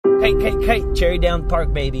Kite, Cherry Down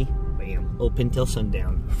Park, baby. Bam. Open till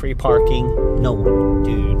sundown. Free parking, no one.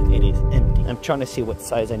 Dude, it is empty. I'm trying to see what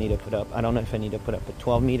size I need to put up. I don't know if I need to put up a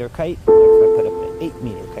 12-meter kite or if I put up an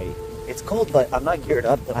 8-meter kite. It's cold, but I'm not geared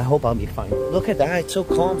up. I hope I'll be fine. Look at that. It's so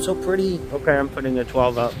calm, so pretty. Okay, I'm putting a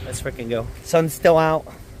 12 up. Let's freaking go. Sun's still out.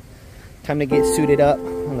 Time to get suited up.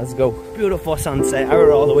 Let's go. Beautiful sunset. I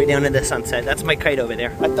rode all the way down to the sunset. That's my kite over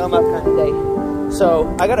there. A thumb up kind of day.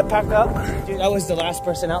 So I gotta pack up. Dude, I was the last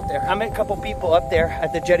person out there. I met a couple people up there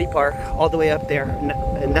at the jetty park, all the way up there.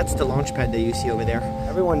 And that's the launch pad that you see over there.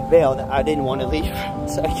 Everyone bailed. I didn't want to leave.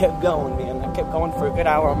 So I kept going, man. I kept going for a good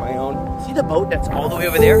hour on my own. See the boat that's all the way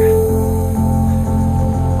over there?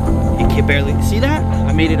 You can barely see that?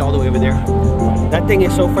 I made it all the way over there. That thing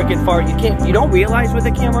is so freaking far. You don't realize with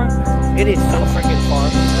the camera, it is so freaking far.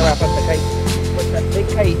 I'll wrap up the kite. But that big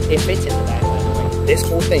kite, it fits into that, by the way. This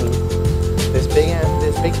whole thing, this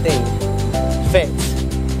big thing fits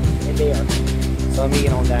in there. So let me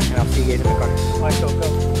get on that and I'll see you guys in the car. Bye,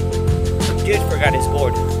 Coco. Some dude forgot his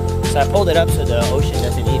board. So I pulled it up so the ocean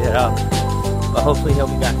doesn't eat it up. But hopefully he'll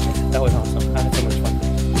be back. That was awesome. I had so much fun.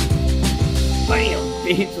 Bam!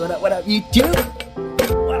 Beach, what up, YouTube?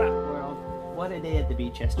 What up, world? What a day at the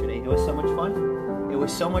beach yesterday. It was so much fun. It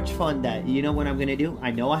was so much fun that, you know what I'm gonna do?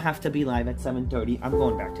 I know I have to be live at 7:30. I'm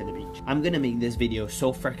going back to the beach. I'm gonna make this video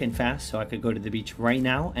so freaking fast so I could go to the beach right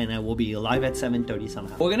now and I will be live at 7:30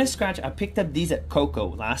 somehow. We're gonna scratch, I picked up these at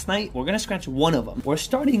Coco last night. We're gonna scratch one of them. We're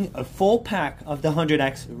starting a full pack of the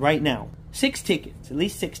 100X right now. 6 tickets, at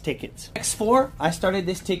least 6 tickets. X4, I started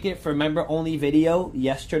this ticket for member only video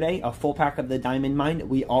yesterday, a full pack of the Diamond Mine.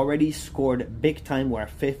 We already scored big time. We're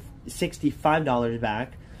 $65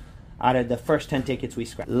 back out of the first 10 tickets we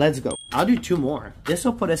scratched. Let's go. I'll do 2 more. This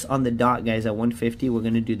will put us on the dot, guys, at 150. We're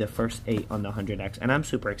gonna do the first 8 on the 100X, and I'm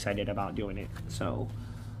super excited about doing it. So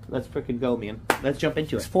let's freaking go, man. Let's jump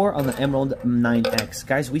into it. 4 on the Emerald 9X.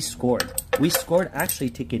 Guys, we scored. Actually,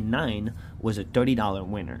 ticket 9 was a $30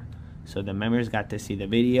 winner. So the members got to see the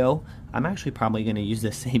video. I'm actually probably going to use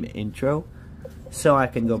the same intro so I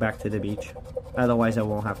can go back to the beach. Otherwise, I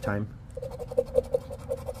won't have time.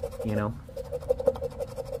 You know?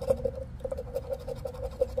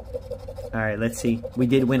 Alright, let's see. We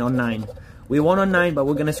did win on 9. We won on 9, but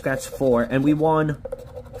we're going to scratch 4. And we won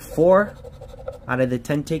 4 out of the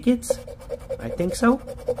 10 tickets. I think so.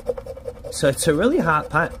 So it's a really hot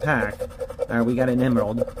pack. Alright, we got an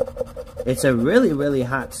emerald. It's a really, really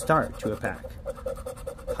hot start to a pack.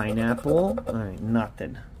 Pineapple. Alright,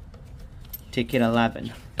 nothing. Ticket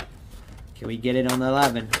 11. Can we get it on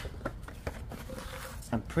 11?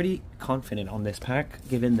 I'm pretty confident on this pack,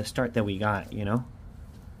 given the start that we got, you know?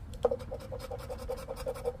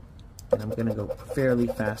 And I'm gonna go fairly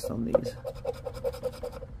fast on these.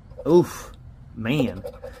 Oof. Man.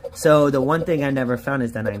 So the one thing I never found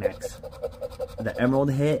is the 9X. The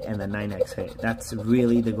Emerald hit and the 9X hit. That's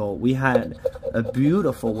really the goal. We had a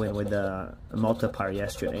beautiful win with the multiplier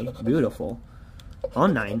yesterday. Beautiful.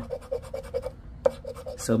 On 9.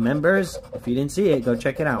 So members, if you didn't see it, go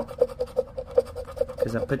check it out.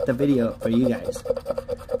 Because I put the video up for you guys.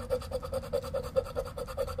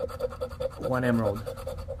 1 emerald.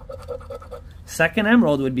 Second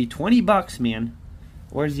emerald would be 20 bucks, man.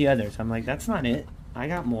 Where's the others? I'm like, that's not it. I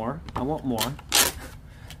got more. I want more.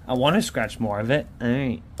 I want to scratch more of it.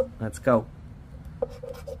 Alright, let's go.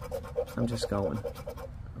 I'm just going.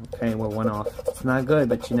 Okay, we're 1 off. It's not good,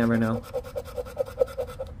 but you never know.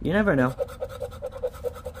 You never know.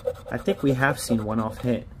 I think we have seen 1 off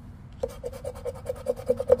hit.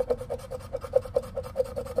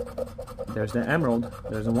 There's the emerald.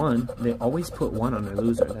 There's a 1. They always put 1 on their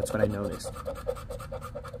loser. That's what I noticed.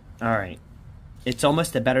 Alright. It's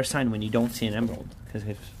almost a better sign when you don't see an emerald, because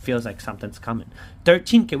it feels like something's coming.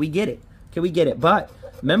 13, can we get it? Can we get it? But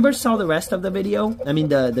members saw the rest of the video. I mean,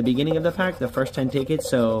 the beginning of the pack, the first 10 tickets.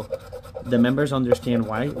 So the members understand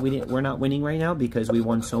why we're not winning right now, because we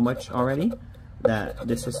won so much already that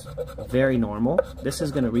this is very normal. This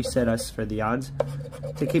is going to reset us for the odds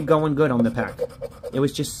to keep going good on the pack. It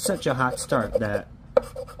was just such a hot start that,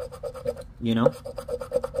 you know.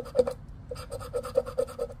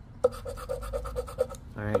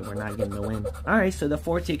 Alright, we're not getting the win. Alright, so the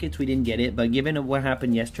 4 tickets, we didn't get it. But given what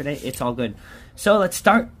happened yesterday, it's all good. So let's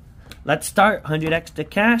start. Let's start. 100X to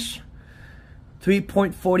cash.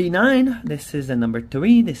 3.49. This is the number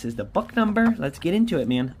 3. This is the book number. Let's get into it,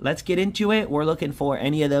 man. Let's get into it. We're looking for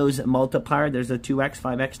any of those multiplier. There's a 2X,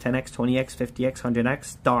 5X, 10X, 20X, 50X, 100X,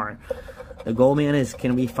 star. The goal, man, is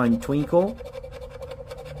can we find Twinkle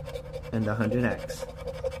and the 100X.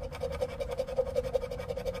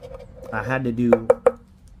 I had to do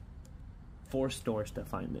 4 stores to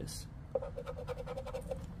find this.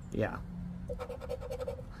 Yeah.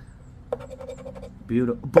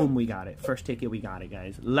 Beautiful. Boom, we got it. First ticket, we got it,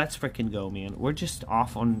 guys. Let's freaking go, man. We're just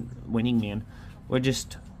off on winning, man. We're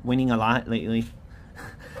just winning a lot lately.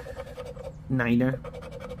 Niner.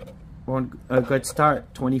 We're on a good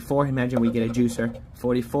start. 24. Imagine we get a juicer.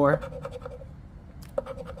 44.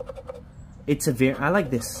 It's a very... I like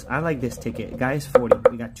this. I like this ticket. Guys, 40.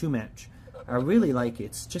 We got 2 match. I really like it.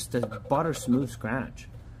 It's just a butter smooth scratch.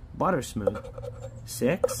 Butter smooth.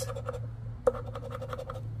 6.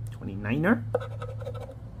 29er.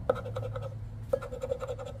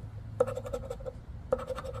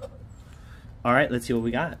 All right, let's see what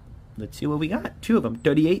we got. Let's see what we got. 2 of them,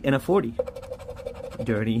 38 and a 40.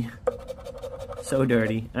 Dirty. So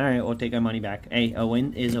dirty. All right, we'll take our money back. Hey, a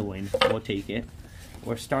win is a win. We'll take it.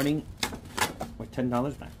 We're starting with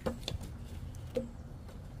 $10 back.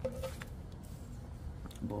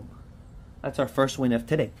 Boom. That's our first win of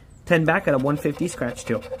today. 10 back at a 150 scratch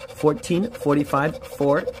too. 14, 45,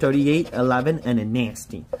 4, 38, 11, and a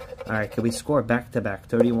nasty. All right, can we score back to back?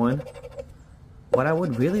 31. What I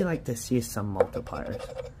would really like to see is some multipliers.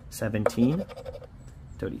 17,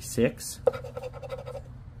 36.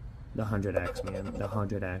 The 100x, man. The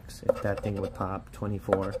 100x. If that thing would pop.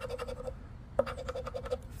 24.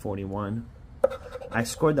 41. I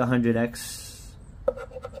scored the 100x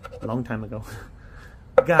a long time ago.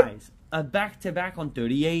 Guys, a back-to-back on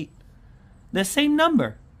 38. The same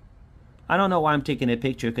number. I don't know why I'm taking a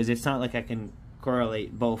picture because it's not like I can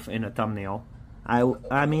correlate both in a thumbnail.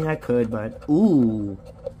 I mean, I could, but... Ooh.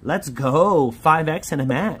 Let's go. 5x in a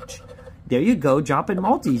match. There you go. Dropping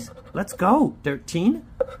multis. Let's go. 13.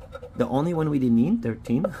 The only one we didn't need.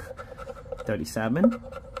 13. 37.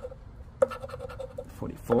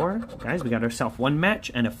 44. Guys, we got ourselves 1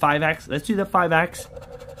 match and a 5x. Let's do the 5x.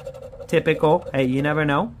 Typical. Hey, you never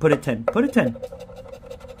know. Put a 10. Put a 10.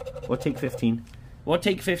 We'll take 15. We'll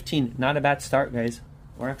take 15. Not a bad start, guys.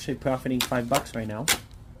 We're actually profiting $5 right now.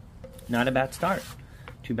 Not a bad start.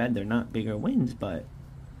 Too bad they're not bigger wins, but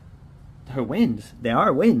they're wins. They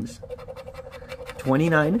are wins.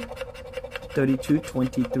 29, 32,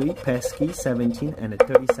 23, pesky, 17, and a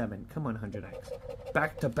 37. Come on, 100x.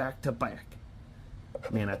 Back to back to back.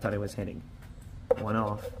 Man, I thought it was hitting. 1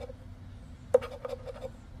 off.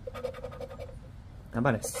 How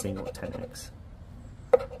about a single 10x?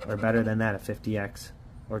 Or better than that, a 50x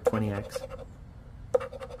or 20x.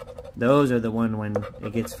 Those are the one when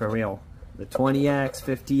it gets for real. The 20x,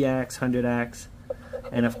 50x, 100x,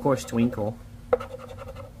 and of course Twinkle.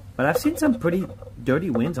 But I've seen some pretty dirty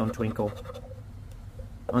wins on Twinkle.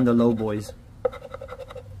 On the low boys.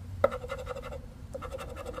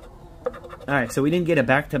 Alright, so we didn't get a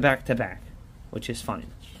back-to-back-to-back, which is fine.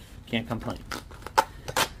 Can't complain.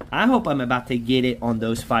 I hope I'm about to get it on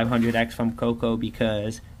those 500x from Coco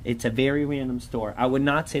because it's a very random store. I would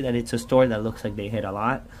not say that it's a store that looks like they hit a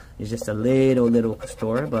lot. It's just a little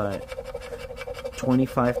store, but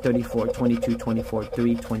 25, 34, 22, 24,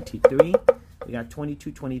 3, 23. We got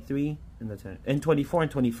 22, 23, and 24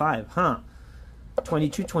 and 25, huh?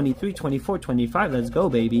 22, 23, 24, 25. Let's go,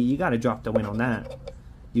 baby. You got to drop the win on that.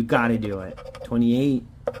 You got to do it. 28,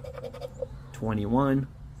 21.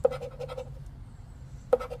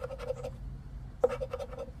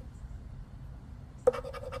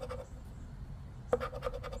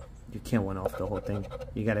 You can't win off the whole thing.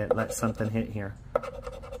 You got to let something hit here.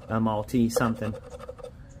 A multi, something.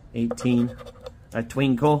 18. A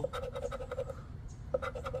twinkle.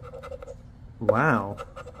 Wow.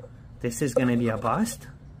 This is going to be a bust?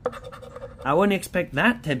 I wouldn't expect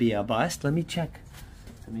that to be a bust. Let me check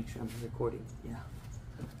to make sure I'm recording. Yeah,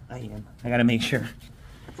 I am. I got to make sure.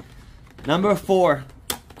 Number 4.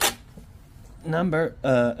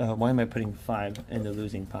 Why am I putting 5 in the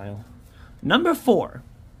losing pile? Number 4.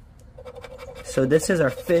 So this is our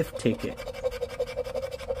 5th ticket.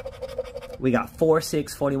 We got 4,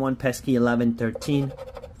 6, 41, pesky, 11, 13.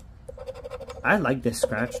 I like this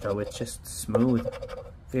scratch though. It's just smooth.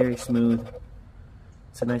 Very smooth.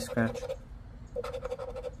 It's a nice scratch.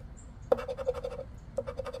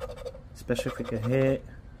 Especially if we could hit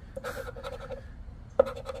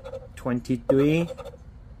 23.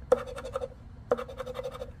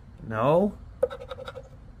 No.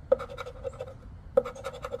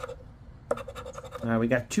 We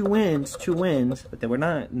got 2 wins, but they were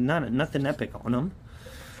nothing epic on them.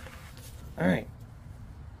 All right.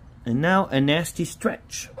 And now a nasty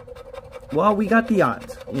stretch. Well, we got the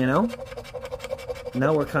odds, you know.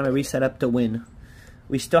 Now we're kind of reset up to win.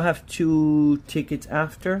 We still have 2 tickets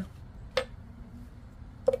after.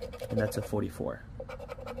 And that's a 44.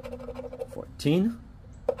 14.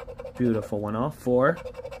 Beautiful one off. 4.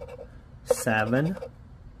 7.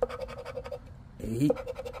 8.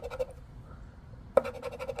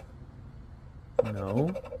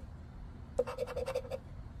 No.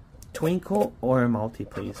 Twinkle or a multi,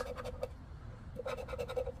 please.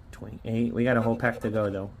 28. We got a whole pack to go,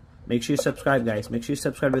 though. Make sure you subscribe, guys. Make sure you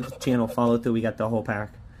subscribe to the channel. Follow through. We got the whole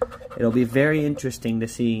pack. It'll be very interesting to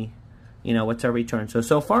see, you know, what's our return.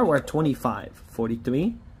 So far, we're at 25.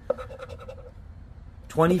 43.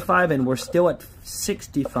 25, and we're still at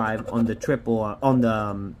 65 on the triple, on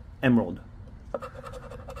the emerald.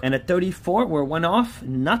 And at 34, we're one off.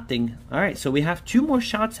 Nothing. All right, so we have 2 more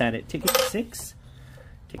shots at it. Ticket 6.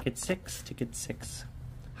 Ticket 6. Ticket 6.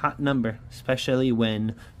 Hot number, especially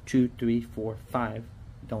when 2, 3, 4, 5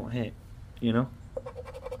 don't hit, you know?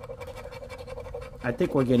 I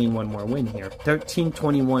think we're getting one more win here. 13,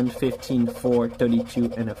 21, 15, 4,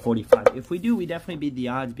 32, and a 45. If we do, we definitely beat the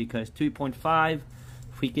odds because 3.5,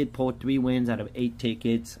 if we could pull 3 wins out of 8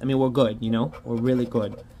 tickets, I mean, we're good, you know? We're really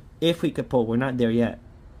good. If we could pull, we're not there yet.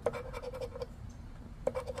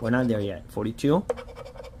 We're not there yet. 42.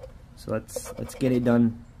 So let's get it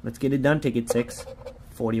done. Let's get it done. Ticket 6.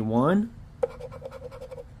 41.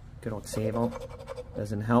 Good old save-all.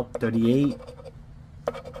 Doesn't help. 38.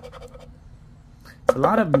 It's a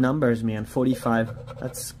lot of numbers, man. 45.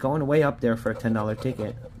 That's going way up there for a $10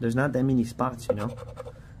 ticket. There's not that many spots, you know.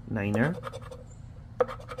 9er.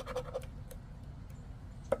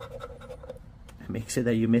 It makes it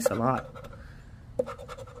that you miss a lot.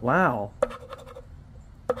 Wow.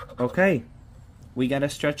 Okay. We got a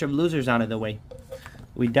stretch of losers out of the way.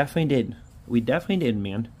 We definitely did. We definitely did,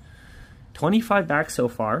 man. 25 back so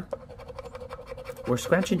far. We're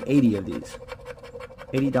scratching 80 of these.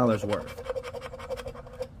 $80 worth.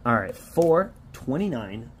 Alright, 4,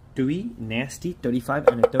 29, 3, nasty, 35,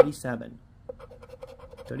 and a 37.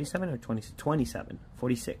 37 or 26? 27.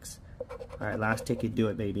 46. Alright, last ticket, do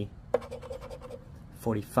it, baby.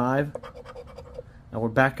 45. And we're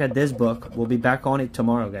back at this book. We'll be back on it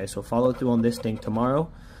tomorrow, guys. So follow through on this thing tomorrow.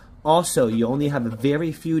 Also, you only have a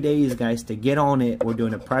very few days, guys, to get on it. We're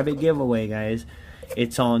doing a private giveaway, guys.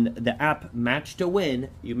 It's on the app Match to Win.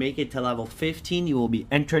 You make it to level 15. You will be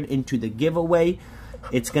entered into the giveaway.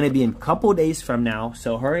 It's going to be in a couple days from now.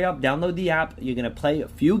 So hurry up. Download the app. You're going to play a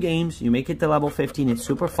few games. You make it to level 15. It's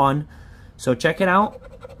super fun. So check it out.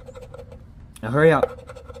 Now hurry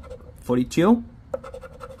up. 42.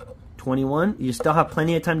 21. You still have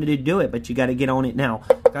plenty of time to do it, but you got to get on it now.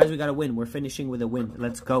 Guys, we got to win. We're finishing with a win.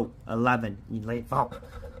 Let's go. 11. You late fall.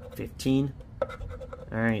 15. All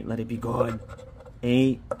right, let it be good.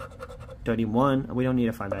 8. 31. We don't need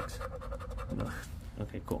a 5x. No.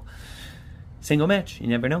 Okay, cool. Single match. You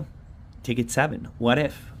never know. Ticket 7. What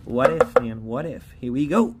if? What if, man? What if? Here we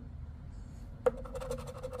go.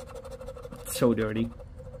 So dirty.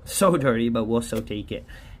 So dirty, but we'll so take it.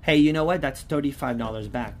 Hey, you know what? That's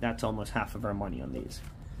 $35 back. That's almost half of our money on these.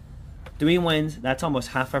 3 wins. That's almost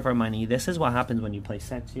half of our money. This is what happens when you play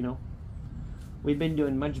sets, you know? We've been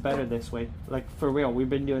doing much better this way. Like, for real. We've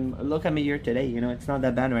been doing... Look at me here today, you know? It's not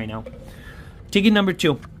that bad right now. Ticket number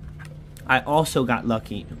 2. I also got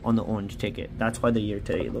lucky on the orange ticket. That's why the year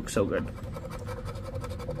today looks so good.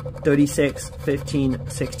 36, 15,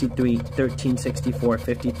 63, 13, 64,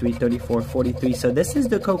 53, 34, 43. So this is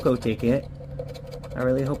the Coco ticket. I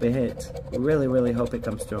really hope it hits. Really, really hope it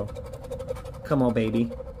comes through. Come on, baby.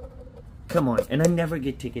 Come on. And I never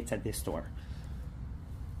get tickets at this store.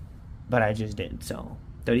 But I just did, so.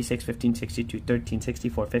 36, 15, 62, 13,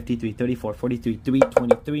 64, 53, 34, 43, 3,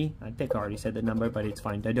 23. I think I already said the number, but it's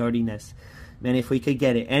fine. The dirtiness. Man, if we could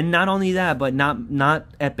get it. And not only that, but not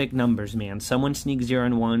epic numbers, man. Someone sneaked 0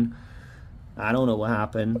 and 1. I don't know what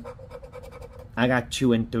happened. I got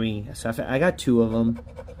 2 and 3. So I got 2 of them.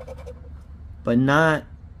 But not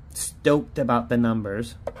stoked about the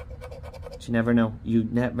numbers. But you never know. You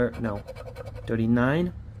never know.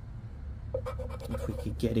 39. If we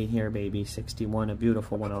could get in here, baby. 61, a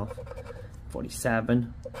beautiful one off.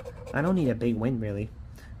 47. I don't need a big win, really.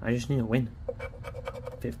 I just need a win.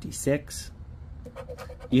 56.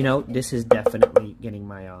 You know, this is definitely getting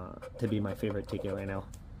my to be my favorite ticket right now.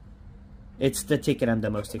 It's the ticket I'm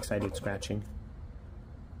the most excited scratching.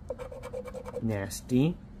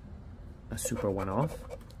 Nasty. A super one off.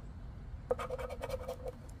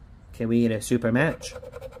 Can we get a super match?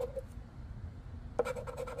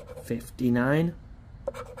 59.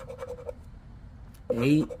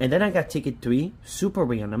 8. And then I got ticket 3. Super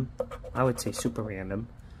random. I would say super random.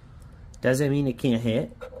 Doesn't mean it can't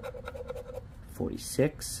hit.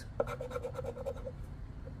 46.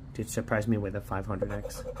 Did surprise me with a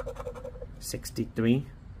 500x. 63.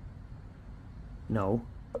 No.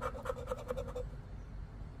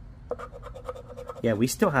 Yeah, we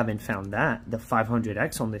still haven't found that. The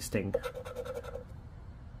 500x on this thing.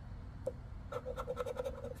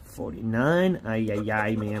 49.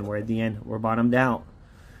 Ay, man. We're at the end. We're bottomed out.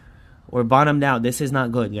 We're bottomed out. This is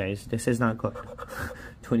not good, guys. This is not good.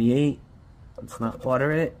 28. Let's not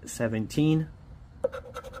water it. 17.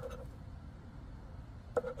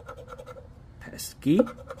 Pesky.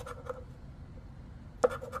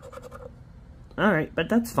 Alright, but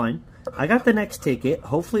that's fine. I got the next ticket.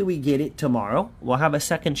 Hopefully we get it tomorrow. We'll have a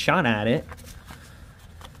second shot at it.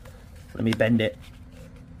 Let me bend it.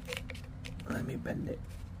 Let me bend it.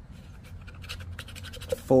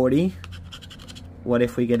 40. What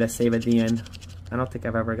if we get a save at the end? I don't think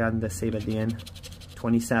I've ever gotten the save at the end.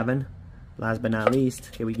 27. Last but not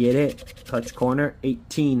least. Can we get it? Touch corner.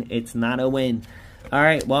 18. It's not a win.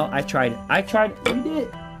 Alright, well, I tried. We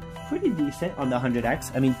did pretty decent on the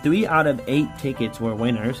 100x. I mean, 3 out of 8 tickets were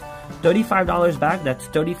winners. $35 back. That's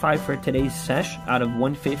 35 for today's sesh out of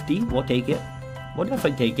 150. We'll take it. We'll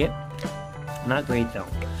definitely take it. Not great, though.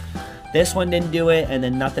 This one didn't do it, and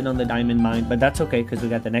then nothing on the diamond mine, but that's okay because we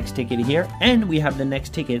got the next ticket here, and we have the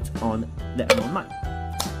next tickets on the emerald mine.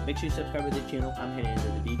 Make sure you subscribe to the channel. I'm heading into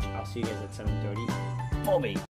the beach. I'll see you guys at 7:30. Bobby.